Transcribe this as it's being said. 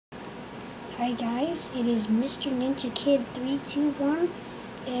Hi guys, it is Mr. Ninja Kid 321,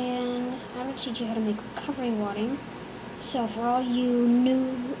 and I'm going to teach you how to make recovery wadding. So for all you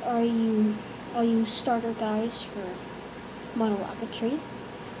all you starter guys for model rocketry,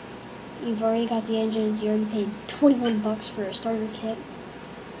 you've already got the engines. You already paid $21 for a starter kit,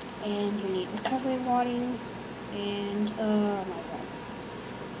 and you need recovery wadding, and oh my god,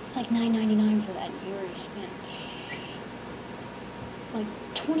 it's like $9.99 for that. And you already spent like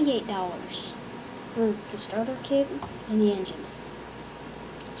 $28 for the starter kit and the engines.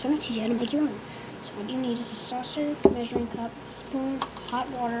 So I'm going to teach you how to make your own. So what you need is a saucer, measuring cup, spoon, hot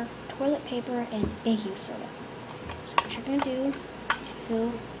water, toilet paper, and baking soda. So what you're going to do,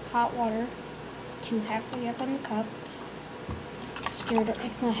 fill hot water to halfway up on the cup. Stir it up.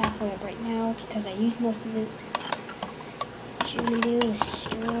 It's not halfway up right now because I used most of it. What you're going to do is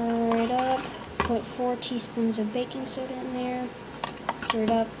stir it up. Put 4 teaspoons of baking soda in there. Stir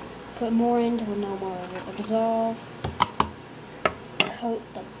it up, put more in until no more of it will dissolve. Coat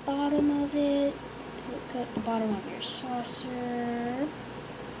the bottom of it, coat the bottom of your saucer.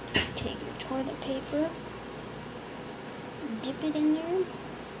 Take your toilet paper, dip it in there.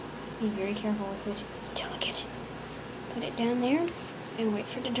 Be very careful with it, it's delicate. Put it down there and wait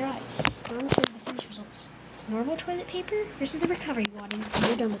for it to dry. Now I'm going to show you the finished results. Normal toilet paper versus the recovery wadding, and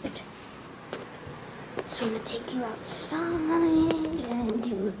you're done with it. So I'm going to take you outside and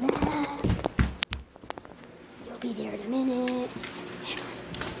do that. You'll be there in a minute.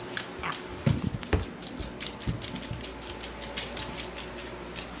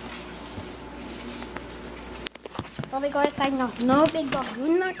 Let me go outside now. No big dog,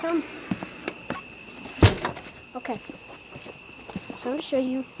 do not come. Okay. So I'm going to show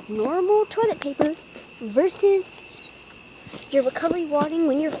you normal toilet paper versus your recovery wadding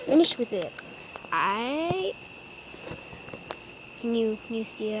when you're finished with it. Can you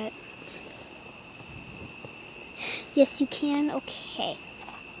see that? Yes, you can. Okay.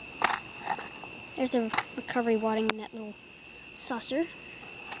 There's the recovery wadding in that little saucer.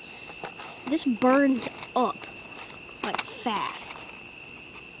 This burns up like fast.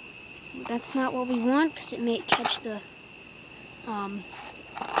 That's not what we want because it may catch the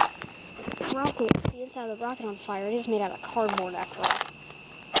rocket, the inside of the rocket on fire. It is made out of cardboard after all.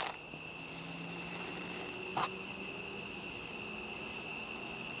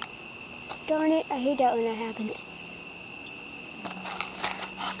 Darn it, I hate that when that happens.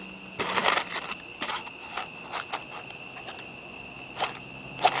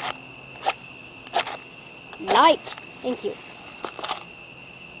 Light! Thank you.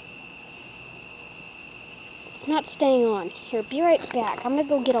 It's not staying on. Here, be right back. I'm gonna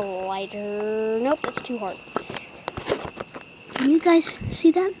go get a lighter. Nope, that's too hard. Can you guys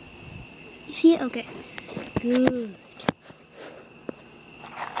see that? You see it? Okay. Good.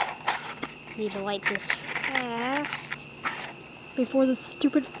 Need to light this fast before the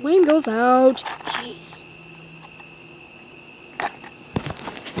stupid flame goes out. Jeez.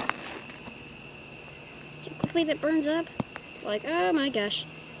 See how quickly that burns up? It's like, oh my gosh.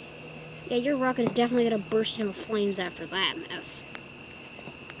 Yeah, your rocket is definitely going to burst into flames after that mess.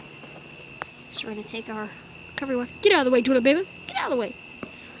 So we're going to take our recovery wadding. Get out of the way, toilet paper. Get out of the way.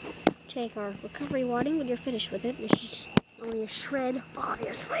 Take our recovery wadding when you're finished with it. This is only a shred,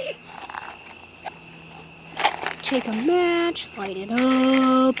 obviously. Take a match, light it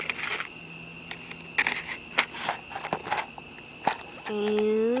up,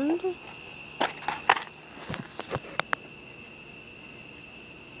 and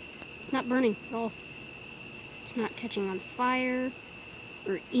it's not burning at all. It's not catching on fire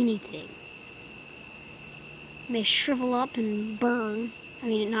or anything. It may shrivel up and burn. I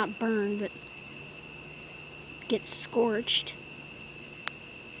mean, not burn, but get scorched.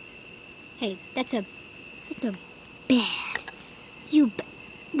 Hey, that's a bad.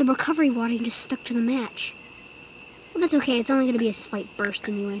 The recovery wadding just stuck to the match. Well, that's okay. It's only going to be a slight burst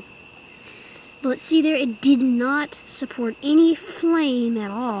anyway. But see there, it did not support any flame at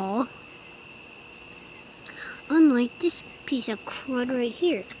all. Unlike this piece of crud right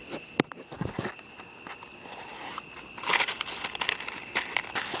here.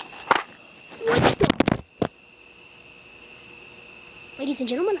 Ladies and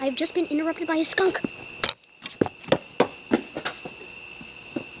gentlemen, I've just been interrupted by a skunk.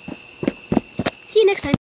 See you next time.